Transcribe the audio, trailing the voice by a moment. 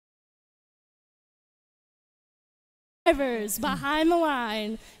Drivers behind the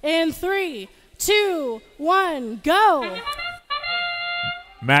line in 3, 2, 1, go.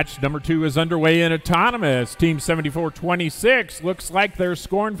 Match number 2 is underway in autonomous. Team 7426 looks like they're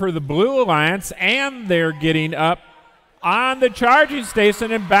scoring for the Blue Alliance, and they're getting up on the charging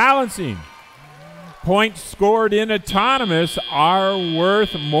station and balancing. Points scored in autonomous are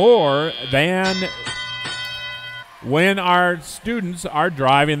worth more than when our students are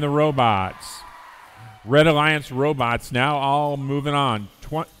driving the robots. Red Alliance robots now all moving on.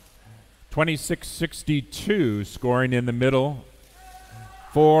 2662 scoring in the middle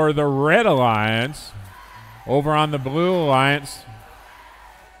for the Red Alliance. Over on the Blue Alliance,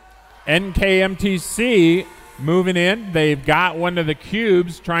 NKMTC moving in. They've got one of the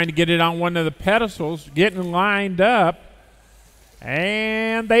cubes, trying to get it on one of the pedestals, getting lined up,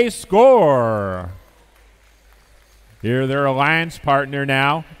 and they score. Here, their alliance partner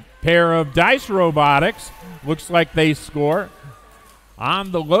now, pair of Dice Robotics. Looks like they score.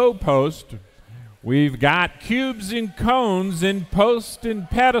 On the low post, we've got cubes and cones and posts and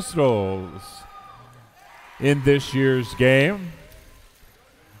pedestals in this year's game.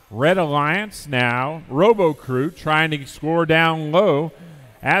 Red Alliance now, Robo Crew trying to score down low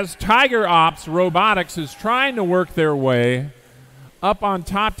as Tiger Ops Robotics is trying to work their way up on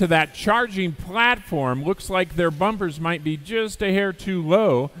top to that charging platform. Looks like their bumpers might be just a hair too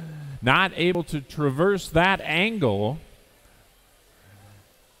low, not able to traverse that angle.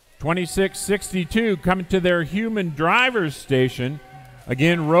 2662 coming to their human driver's station.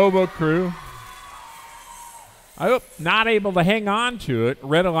 Again, Robo Crew. Not able to hang on to it.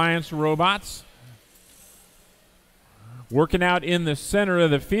 Red Alliance robots working out in the center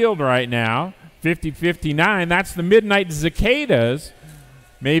of the field right now. 50-59. That's the Midnight Cicadas.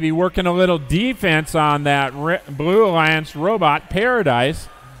 Maybe working a little defense on that Blue Alliance robot, Paradise,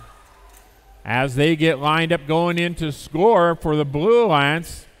 as they get lined up going into score for the Blue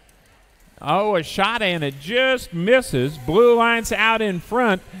Alliance. Oh, a shot, and it just misses. Blue Alliance out in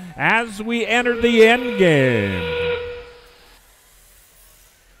front as we enter the end game.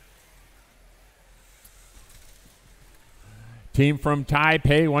 Team from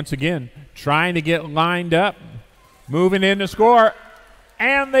Taipei once again trying to get lined up, moving in to score,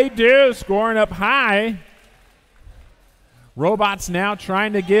 and they do, scoring up high. Robots now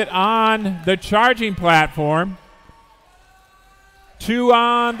trying to get on the charging platform. 2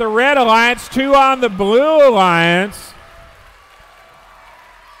 on the Red Alliance, 2 on the Blue Alliance.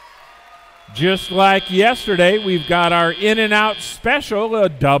 Just like yesterday, we've got our in and out special, a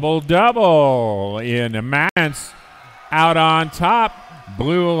double-double in Alliance out on top.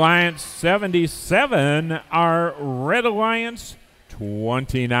 Blue Alliance 77, our Red Alliance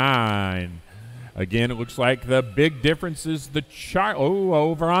 29. Again, it looks like the big difference is the chart. Oh,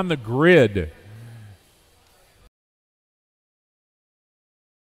 over on the grid.